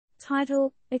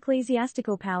Title: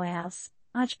 Ecclesiastical Powerhouse.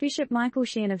 Archbishop Michael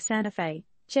Sheehan of Santa Fe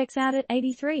checks out at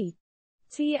 83.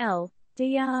 TL.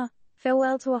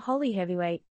 Farewell to a holy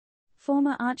heavyweight.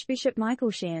 Former Archbishop Michael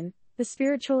Sheehan, the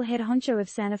spiritual head honcho of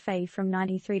Santa Fe from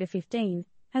 93 to 15,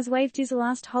 has waved his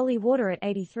last holy water at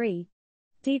 83.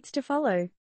 Deets to follow.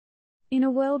 In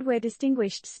a world where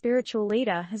distinguished spiritual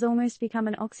leader has almost become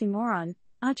an oxymoron,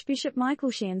 Archbishop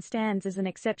Michael Sheehan stands as an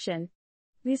exception.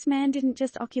 This man didn't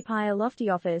just occupy a lofty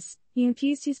office, he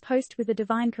infused his post with a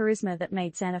divine charisma that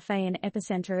made Santa Fe an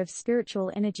epicenter of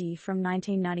spiritual energy from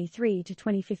 1993 to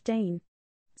 2015.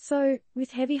 So,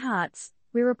 with heavy hearts,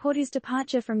 we report his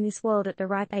departure from this world at the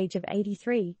ripe age of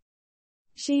 83.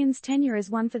 Sheehan's tenure is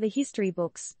one for the history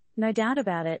books, no doubt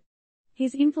about it.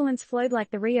 His influence flowed like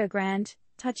the Rio Grande,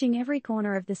 touching every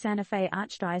corner of the Santa Fe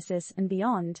Archdiocese and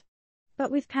beyond.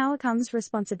 But with power comes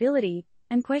responsibility,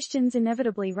 and questions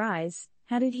inevitably rise.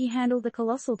 How did he handle the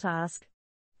colossal task?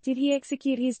 Did he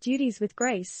execute his duties with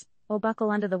grace, or buckle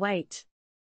under the weight?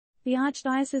 The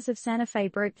Archdiocese of Santa Fe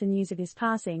broke the news of his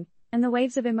passing, and the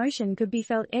waves of emotion could be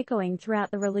felt echoing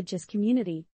throughout the religious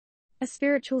community. A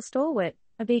spiritual stalwart,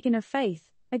 a beacon of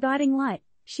faith, a guiding light,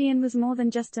 Sheehan was more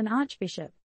than just an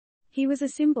archbishop. He was a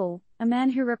symbol, a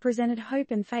man who represented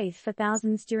hope and faith for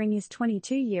thousands during his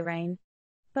 22-year reign.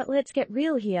 But let's get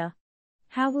real here.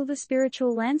 How will the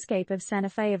spiritual landscape of Santa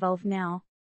Fe evolve now?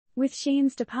 With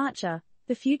Sheehan's departure,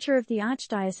 the future of the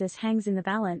Archdiocese hangs in the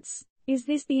balance. Is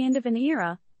this the end of an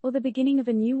era, or the beginning of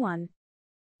a new one?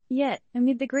 Yet,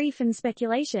 amid the grief and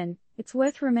speculation, it's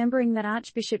worth remembering that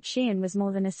Archbishop Sheehan was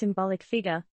more than a symbolic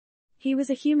figure. He was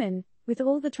a human, with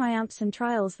all the triumphs and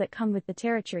trials that come with the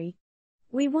territory.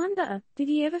 We wonder, did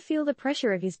he ever feel the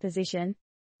pressure of his position?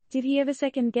 Did he ever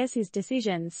second-guess his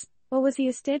decisions? Or was he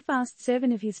a steadfast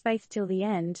servant of his faith till the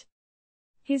end?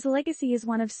 His legacy is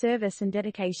one of service and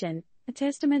dedication, a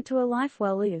testament to a life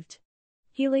well lived.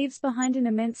 He leaves behind an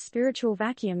immense spiritual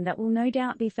vacuum that will no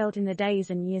doubt be felt in the days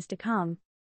and years to come.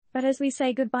 But as we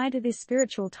say goodbye to this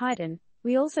spiritual titan,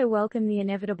 we also welcome the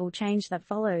inevitable change that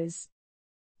follows.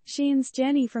 Sheehan's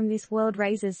journey from this world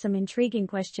raises some intriguing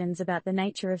questions about the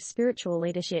nature of spiritual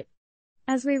leadership.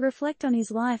 As we reflect on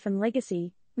his life and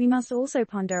legacy, we must also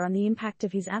ponder on the impact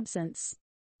of his absence.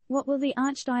 What will the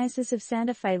Archdiocese of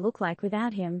Santa Fe look like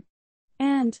without him?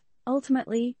 And,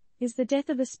 ultimately, is the death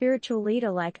of a spiritual leader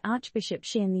like Archbishop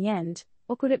Sheehan the end,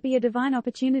 or could it be a divine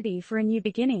opportunity for a new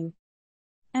beginning?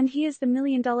 And here's the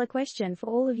million-dollar question for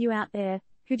all of you out there: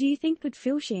 who do you think could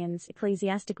fill Sheehan's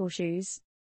ecclesiastical shoes?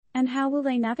 And how will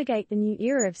they navigate the new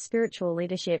era of spiritual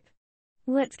leadership?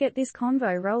 Let's get this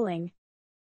convo rolling.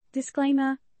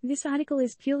 Disclaimer: this article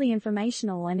is purely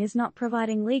informational and is not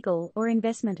providing legal or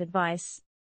investment advice.